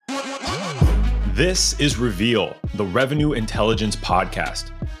This is Reveal, the Revenue Intelligence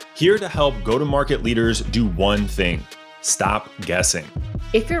Podcast, here to help go-to-market leaders do one thing: stop guessing.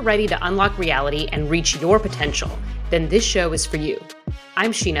 If you're ready to unlock reality and reach your potential, then this show is for you.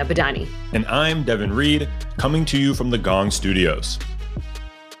 I'm Sheena Badani. And I'm Devin Reed, coming to you from the Gong Studios.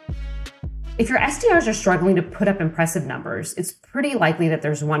 If your SDRs are struggling to put up impressive numbers, it's pretty likely that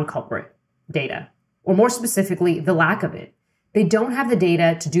there's one culprit: data, or more specifically, the lack of it. They don't have the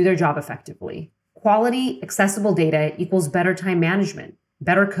data to do their job effectively. Quality, accessible data equals better time management,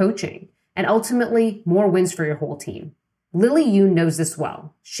 better coaching, and ultimately more wins for your whole team. Lily Yoon knows this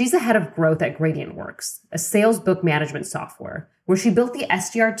well. She's the head of growth at GradientWorks, a sales book management software where she built the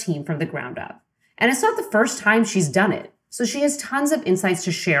SDR team from the ground up. And it's not the first time she's done it, so she has tons of insights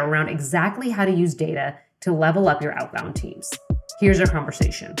to share around exactly how to use data to level up your outbound teams. Here's our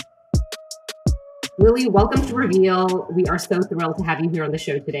conversation. Lily, welcome to Reveal. We are so thrilled to have you here on the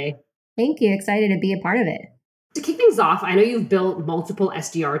show today. Thank you. Excited to be a part of it. To kick things off, I know you've built multiple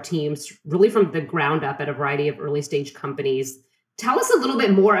SDR teams really from the ground up at a variety of early stage companies. Tell us a little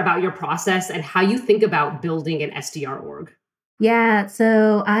bit more about your process and how you think about building an SDR org. Yeah,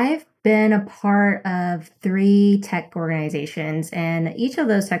 so I've been a part of 3 tech organizations, and each of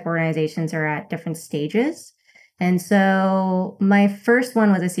those tech organizations are at different stages. And so my first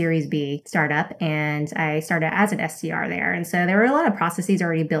one was a Series B startup, and I started as an SDR there. And so there were a lot of processes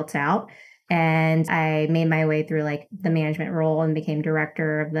already built out. And I made my way through like the management role and became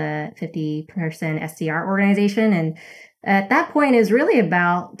director of the 50-person SDR organization. And at that point, it was really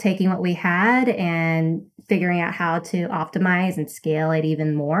about taking what we had and figuring out how to optimize and scale it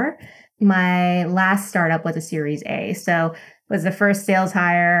even more. My last startup was a Series A. So was the first sales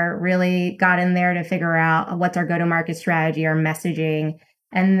hire, really got in there to figure out what's our go-to-market strategy, our messaging,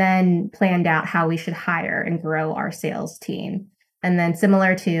 and then planned out how we should hire and grow our sales team. And then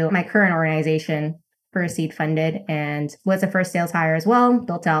similar to my current organization, first seed funded and was the first sales hire as well,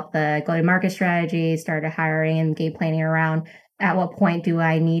 built out the go-to-market strategy, started hiring and game planning around at what point do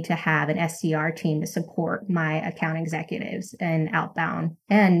I need to have an SDR team to support my account executives and outbound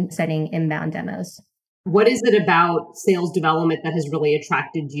and setting inbound demos. What is it about sales development that has really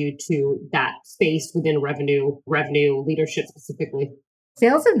attracted you to that space within revenue leadership specifically?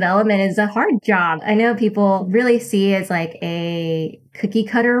 Sales development is a hard job. I know people really see it as like a cookie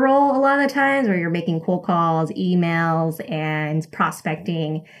cutter role a lot of the times where you're making cold calls, emails, and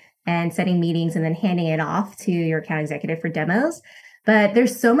prospecting and setting meetings and then handing it off to your account executive for demos. But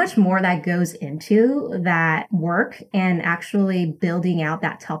there's so much more that goes into that work and actually building out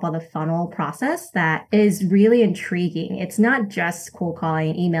that top of the funnel process that is really intriguing. It's not just cold calling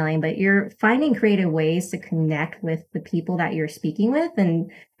and emailing, but you're finding creative ways to connect with the people that you're speaking with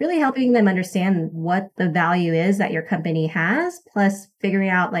and really helping them understand what the value is that your company has, plus figuring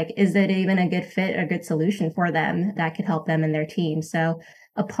out like, is it even a good fit, a good solution for them that could help them and their team? So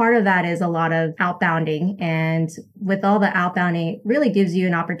a part of that is a lot of outbounding. And with all the outbounding, it really gives you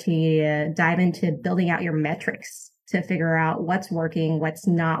an opportunity to dive into building out your metrics to figure out what's working, what's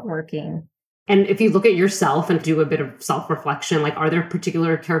not working. And if you look at yourself and do a bit of self-reflection, like are there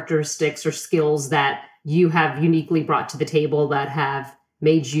particular characteristics or skills that you have uniquely brought to the table that have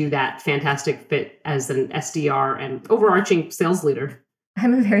made you that fantastic fit as an SDR and overarching sales leader?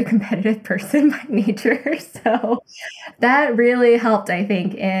 I'm a very competitive person by nature. So that really helped, I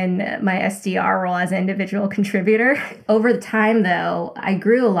think, in my SDR role as an individual contributor. Over the time, though, I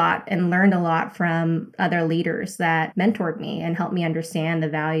grew a lot and learned a lot from other leaders that mentored me and helped me understand the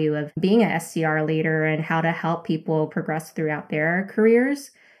value of being an SDR leader and how to help people progress throughout their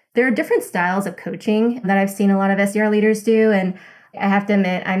careers. There are different styles of coaching that I've seen a lot of SDR leaders do. And I have to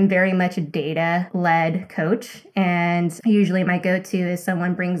admit, I'm very much a data-led coach. And usually my go-to is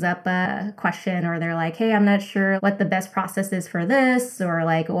someone brings up a question or they're like, hey, I'm not sure what the best process is for this, or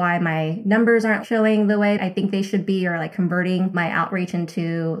like why my numbers aren't showing the way I think they should be, or like converting my outreach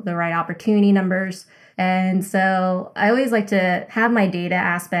into the right opportunity numbers. And so I always like to have my data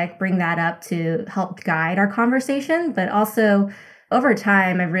aspect, bring that up to help guide our conversation, but also over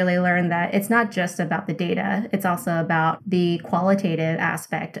time, I've really learned that it's not just about the data. It's also about the qualitative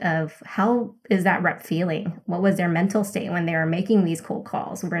aspect of how is that rep feeling? What was their mental state when they were making these cold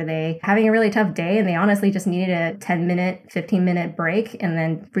calls? Were they having a really tough day and they honestly just needed a 10-minute, 15-minute break and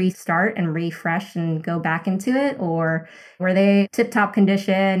then restart and refresh and go back into it? Or were they tip-top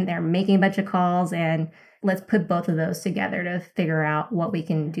condition? They're making a bunch of calls, and let's put both of those together to figure out what we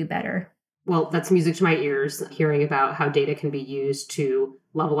can do better. Well, that's music to my ears, hearing about how data can be used to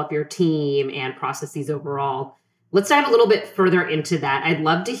level up your team and processes overall. Let's dive a little bit further into that. I'd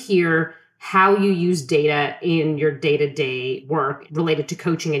love to hear how you use data in your day-to-day work related to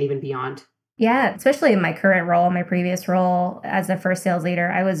coaching and even beyond. Yeah, especially in my current role, my previous role as a first sales leader,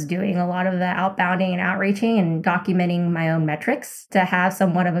 I was doing a lot of the outbounding and outreaching and documenting my own metrics to have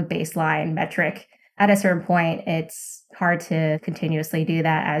somewhat of a baseline metric. At a certain point, it's hard to continuously do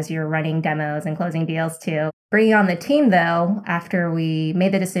that as you're running demos and closing deals too. Bringing on the team, though, after we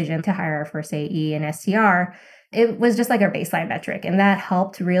made the decision to hire our first AE and SDR, it was just like our baseline metric. And that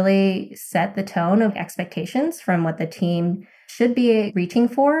helped really set the tone of expectations from what the team should be reaching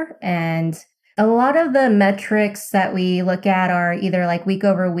for. And a lot of the metrics that we look at are either like week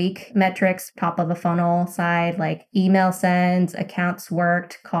over week metrics, top of the funnel side, like email sends, accounts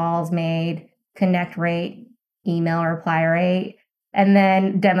worked, calls made, connect rate, email reply rate, and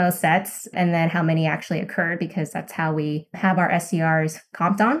then demo sets, and then how many actually occurred, because that's how we have our SDRs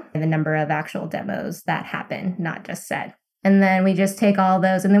comped on, and the number of actual demos that happen, not just set. And then we just take all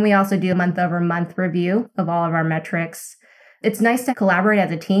those, and then we also do a month over month review of all of our metrics. It's nice to collaborate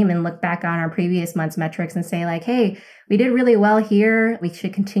as a team and look back on our previous month's metrics and say like, hey, we did really well here. We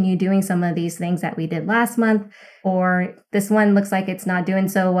should continue doing some of these things that we did last month. Or this one looks like it's not doing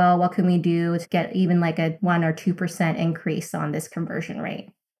so well. What can we do to get even like a 1 or 2% increase on this conversion rate?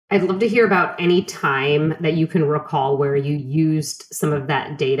 I'd love to hear about any time that you can recall where you used some of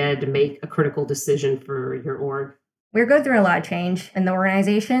that data to make a critical decision for your org. We're going through a lot of change in the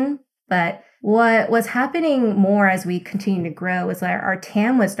organization, but what was happening more as we continue to grow was that our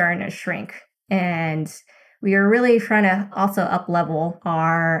TAM was starting to shrink. And we were really trying to also up-level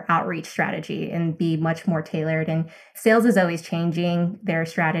our outreach strategy and be much more tailored. And sales is always changing their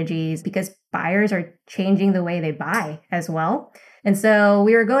strategies because buyers are changing the way they buy as well. And so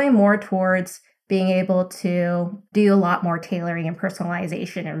we were going more towards being able to do a lot more tailoring and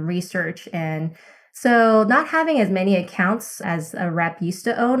personalization and research. And so not having as many accounts as a rep used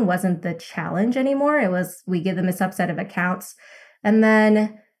to own wasn't the challenge anymore. It was, we give them a subset of accounts. And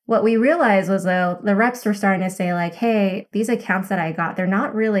then what we realized was, though, the reps were starting to say like, hey, these accounts that I got, they're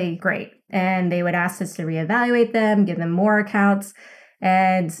not really great. And they would ask us to reevaluate them, give them more accounts.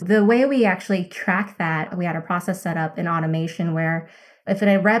 And the way we actually track that, we had a process set up in automation where if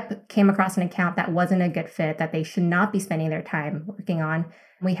a rep came across an account that wasn't a good fit, that they should not be spending their time working on,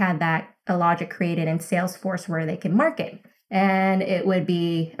 we had that a logic created in Salesforce where they can mark it. And it would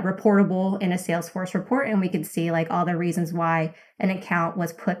be reportable in a Salesforce report. And we could see like all the reasons why an account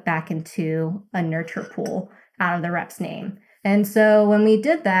was put back into a nurture pool out of the rep's name. And so when we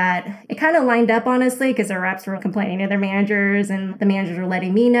did that, it kind of lined up, honestly, because the reps were complaining to their managers and the managers were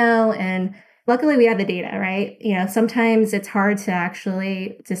letting me know. And luckily we had the data, right? You know, sometimes it's hard to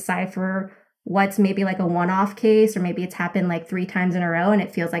actually decipher what's maybe like a one-off case, or maybe it's happened like 3 times in a row and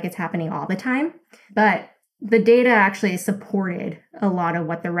it feels like it's happening all the time. But the data actually supported a lot of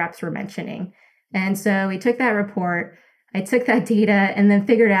what the reps were mentioning. And so we took that report, I took that data and then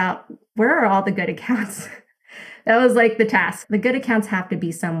figured out where are all the good accounts? That was like the task. The good accounts have to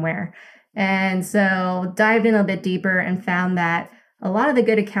be somewhere. And so dived in a bit deeper and found that a lot of the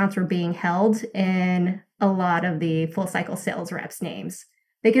good accounts were being held in a lot of the full cycle sales reps' names.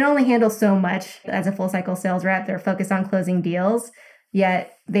 They can only handle so much as a full cycle sales rep. They're focused on closing deals,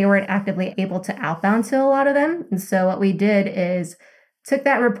 yet they weren't actively able to outbound to a lot of them. And so what we did is took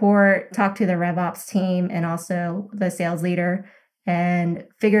that report, talked to the RevOps team and also the sales leader, and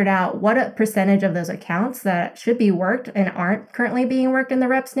figured out what a percentage of those accounts that should be worked and aren't currently being worked in the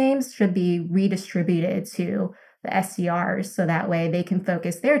reps' names should be redistributed to the SDRs. So that way they can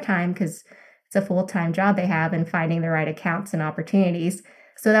focus their time, because it's a full-time job they have, in finding the right accounts and opportunities.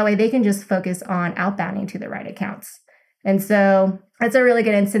 So that way they can just focus on outbounding to the right accounts. And so that's a really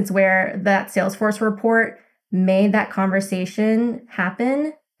good instance where that Salesforce report made that conversation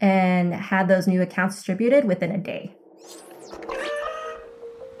happen and had those new accounts distributed within a day.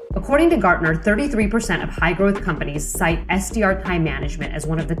 According to Gartner, 33% of high-growth companies cite SDR time management as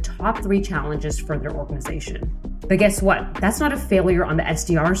one of the top 3 challenges for their organization. But guess what? That's not a failure on the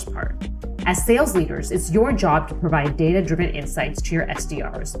SDR's part. As sales leaders, it's your job to provide data-driven insights to your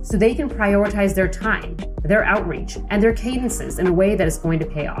SDRs so they can prioritize their time, their outreach, and their cadences in a way that is going to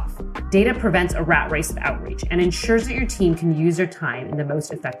pay off. Data prevents a rat race of outreach and ensures that your team can use their time in the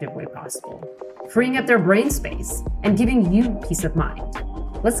most effective way possible, freeing up their brain space and giving you peace of mind.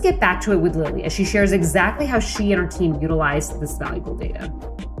 Let's get back to it with Lily as she shares exactly how she and her team utilize this valuable data.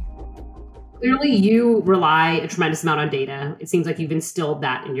 Clearly, you rely a tremendous amount on data. It seems like you've instilled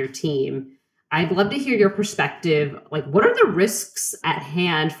that in your team. I'd love to hear your perspective. Like, what are the risks at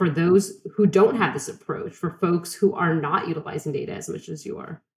hand for those who don't have this approach, for folks who are not utilizing data as much as you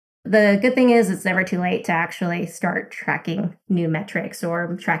are? The good thing is it's never too late to actually start tracking new metrics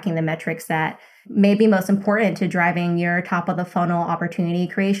or tracking the metrics that may be most important to driving your top of the funnel opportunity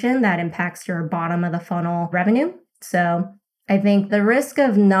creation that impacts your bottom of the funnel revenue. So I think the risk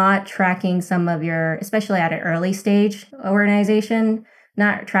of not tracking some of your, especially at an early stage organization,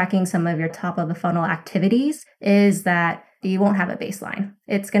 not tracking some of your top of the funnel activities is that you won't have a baseline.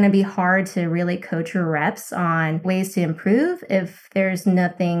 It's going to be hard to really coach your reps on ways to improve if there's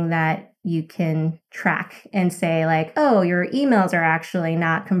nothing that you can track and say like, oh, your emails are actually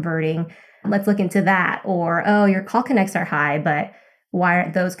not converting. Let's look into that. Or, oh, your call connects are high, but why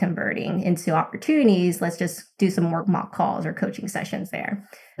aren't those converting into opportunities? Let's just do some more mock calls or coaching sessions there.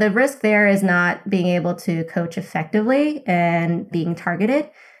 The risk there is not being able to coach effectively and being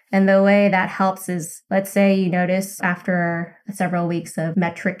targeted. And the way that helps is, let's say you notice after several weeks of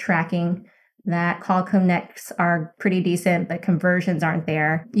metric tracking that call connects are pretty decent, but conversions aren't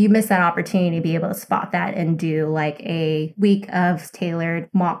there. You miss that opportunity to be able to spot that and do like a week of tailored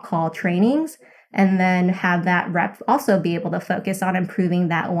mock call trainings, and then have that rep also be able to focus on improving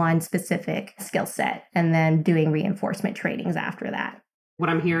that one specific skill set and then doing reinforcement trainings after that. What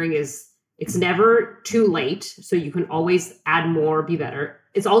I'm hearing is it's never too late, so you can always add more, be better.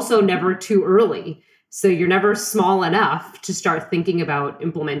 It's also never too early. So you're never small enough to start thinking about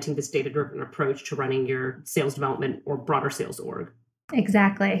implementing this data-driven approach to running your sales development or broader sales org.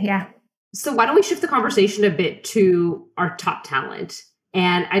 Exactly. Yeah. So why don't we shift the conversation a bit to our top talent?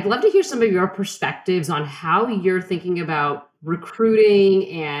 And I'd love to hear some of your perspectives on how you're thinking about recruiting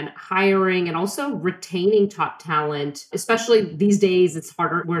and hiring and also retaining top talent, especially these days. It's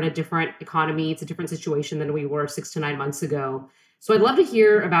harder. We're in a different economy. It's a different situation than we were 6 to 9 months ago. So I'd love to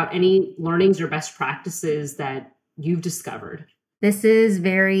hear about any learnings or best practices that you've discovered. This is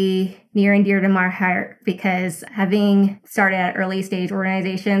very near and dear to my heart because having started at early stage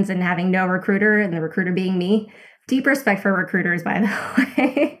organizations and having no recruiter and the recruiter being me, deep respect for recruiters, by the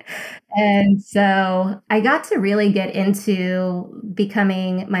way. And so I got to really get into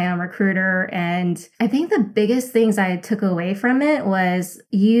becoming my own recruiter. And I think the biggest things I took away from it was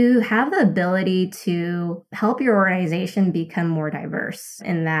you have the ability to help your organization become more diverse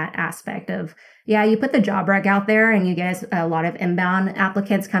in that aspect of, yeah, you put the job rec out there and you get a lot of inbound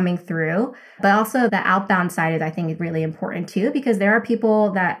applicants coming through, but also the outbound side is, I think, really important too, because there are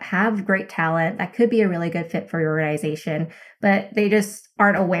people that have great talent that could be a really good fit for your organization, but they just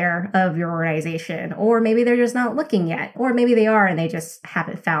aren't aware of your organization, or maybe they're just not looking yet, or maybe they are and they just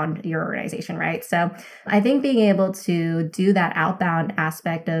haven't found your organization, right? So I think being able to do that outbound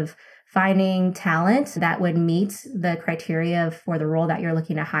aspect of finding talent that would meet the criteria for the role that you're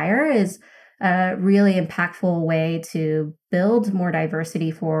looking to hire is a really impactful way to build more diversity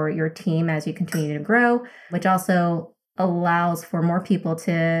for your team as you continue to grow, which also allows for more people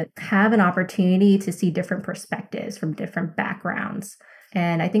to have an opportunity to see different perspectives from different backgrounds.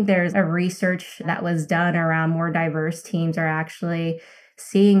 And I think there's a research that was done around more diverse teams are actually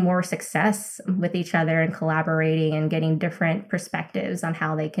seeing more success with each other and collaborating and getting different perspectives on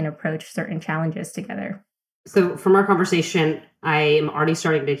how they can approach certain challenges together. So from our conversation, I am already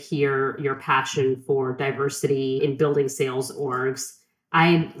starting to hear your passion for diversity in building sales orgs.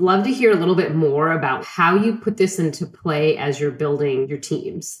 I'd love to hear a little bit more about how you put this into play as you're building your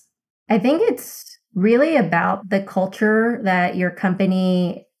teams. I think it's really about the culture that your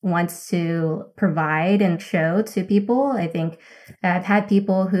company wants to provide and show to people. I think I've had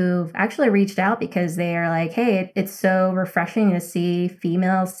people who've actually reached out because they are like, hey, it's so refreshing to see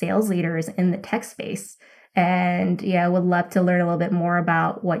female sales leaders in the tech space. And yeah, would love to learn a little bit more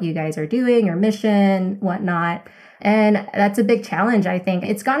about what you guys are doing, your mission, whatnot. And that's a big challenge. I think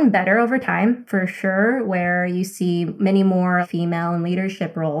it's gotten better over time for sure, where you see many more female in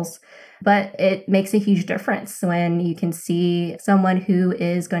leadership roles, but it makes a huge difference when you can see someone who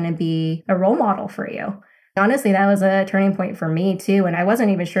is going to be a role model for you. Honestly, that was a turning point for me too. And I wasn't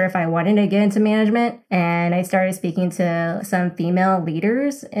even sure if I wanted to get into management. And I started speaking to some female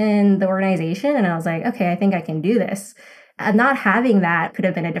leaders in the organization. And I was like, okay, I think I can do this. Not having that could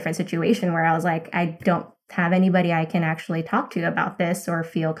have been a different situation where I was like, I don't have anybody I can actually talk to about this or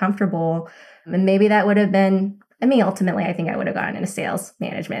feel comfortable. And maybe that would have been, ultimately, I think I would have gone into sales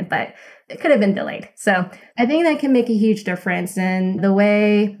management, but it could have been delayed. So I think that can make a huge difference. And the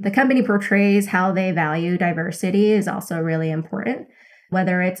way the company portrays how they value diversity is also really important,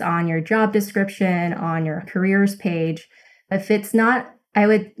 whether it's on your job description, on your careers page. If it's not, I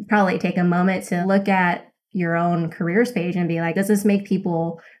would probably take a moment to look at your own careers page and be like, does this make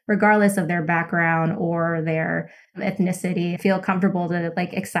people, regardless of their background or their ethnicity, feel comfortable to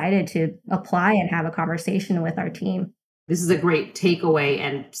excited to apply and have a conversation with our team? This is a great takeaway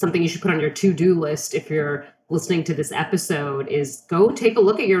and something you should put on your to-do list if you're listening to this episode is go take a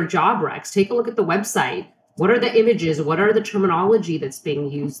look at your job recs. Take a look at the website. What are the images? What are the terminology that's being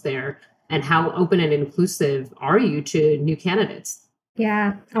used there? And how open and inclusive are you to new candidates?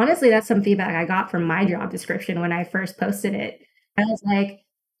 Yeah, honestly, that's some feedback I got from my job description when I first posted it. I was like,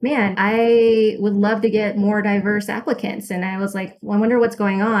 man, I would love to get more diverse applicants. And I was like, well, I wonder what's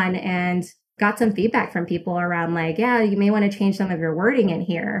going on. And got some feedback from people around like, yeah, you may want to change some of your wording in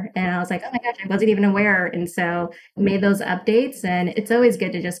here. And I was like, oh my gosh, I wasn't even aware. And so made those updates. And it's always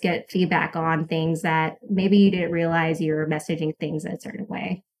good to just get feedback on things that maybe you didn't realize you were messaging things a certain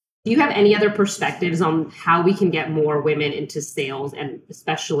way. Do you have any other perspectives on how we can get more women into sales and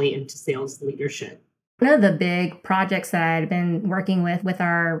especially into sales leadership? One of the big projects that I'd been working with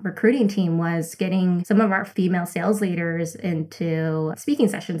our recruiting team was getting some of our female sales leaders into speaking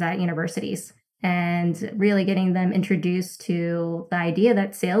sessions at universities and really getting them introduced to the idea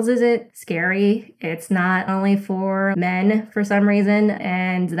that sales isn't scary. It's not only for men for some reason,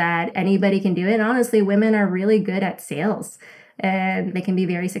 and that anybody can do it. And honestly, women are really good at sales and they can be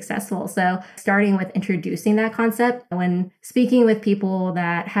very successful. So starting with introducing that concept, when speaking with people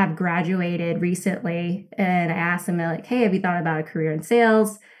that have graduated recently, and I asked them like, hey, have you thought about a career in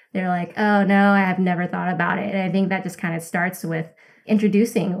sales? They're like, oh no, I have never thought about it. And I think that just kind of starts with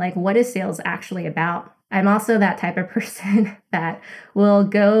introducing like, what is sales actually about? I'm also that type of person that will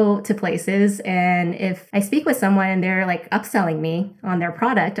go to places, and if I speak with someone and they're like upselling me on their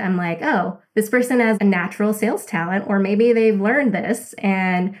product, I'm like, oh, this person has a natural sales talent, or maybe they've learned this.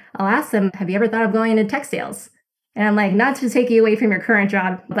 And I'll ask them, have you ever thought of going into tech sales? And I'm like, not to take you away from your current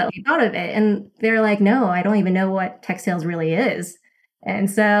job, but we thought of it. And they're like, no, I don't even know what tech sales really is.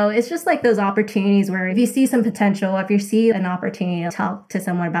 And so it's just like those opportunities where if you see some potential, if you see an opportunity to talk to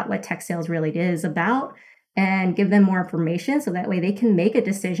someone about what tech sales really is about and give them more information so that way they can make a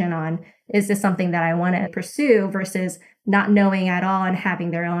decision on, is this something that I want to pursue versus not knowing at all and having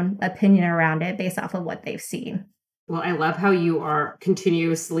their own opinion around it based off of what they've seen. Well, I love how you are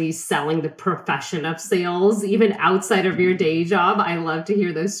continuously selling the profession of sales, even outside of your day job. I love to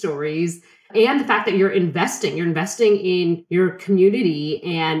hear those stories. And the fact that you're investing in your community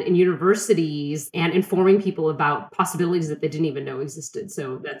and in universities and informing people about possibilities that they didn't even know existed.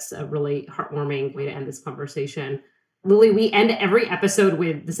 So that's a really heartwarming way to end this conversation. Lily, we end every episode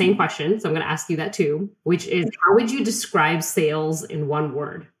with the same question. So I'm going to ask you that too, which is, how would you describe sales in one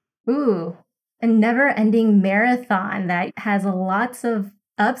word? Ooh, a never-ending marathon that has lots of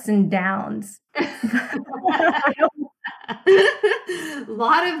ups and downs. A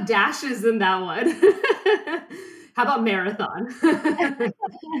lot of dashes in that one. How about marathon?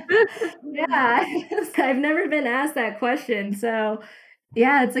 Yeah, I've never been asked that question. So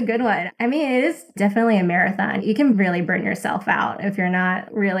yeah, it's a good one. I mean, it is definitely a marathon. You can really burn yourself out if you're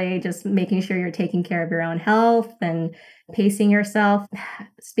not really just making sure you're taking care of your own health and pacing yourself.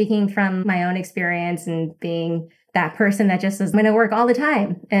 Speaking from my own experience and being that person that just is going to work all the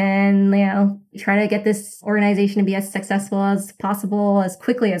time and, try to get this organization to be as successful as possible, as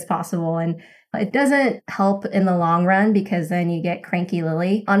quickly as possible. And it doesn't help in the long run because then you get cranky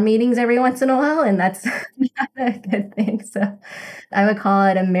Lily on meetings every once in a while, and that's not a good thing. So I would call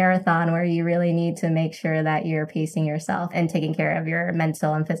it a marathon where you really need to make sure that you're pacing yourself and taking care of your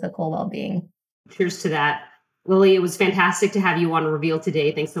mental and physical well-being. Cheers to that. Lily, it was fantastic to have you on Reveal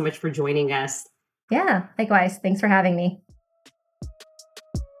today. Thanks so much for joining us. Yeah, likewise. Thanks for having me.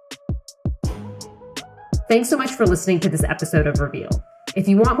 Thanks so much for listening to this episode of Reveal. If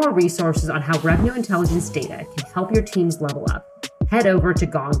you want more resources on how revenue intelligence data can help your teams level up, head over to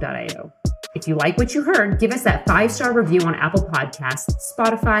gong.io. If you like what you heard, give us that 5-star review on Apple Podcasts,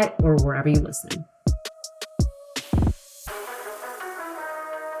 Spotify, or wherever you listen.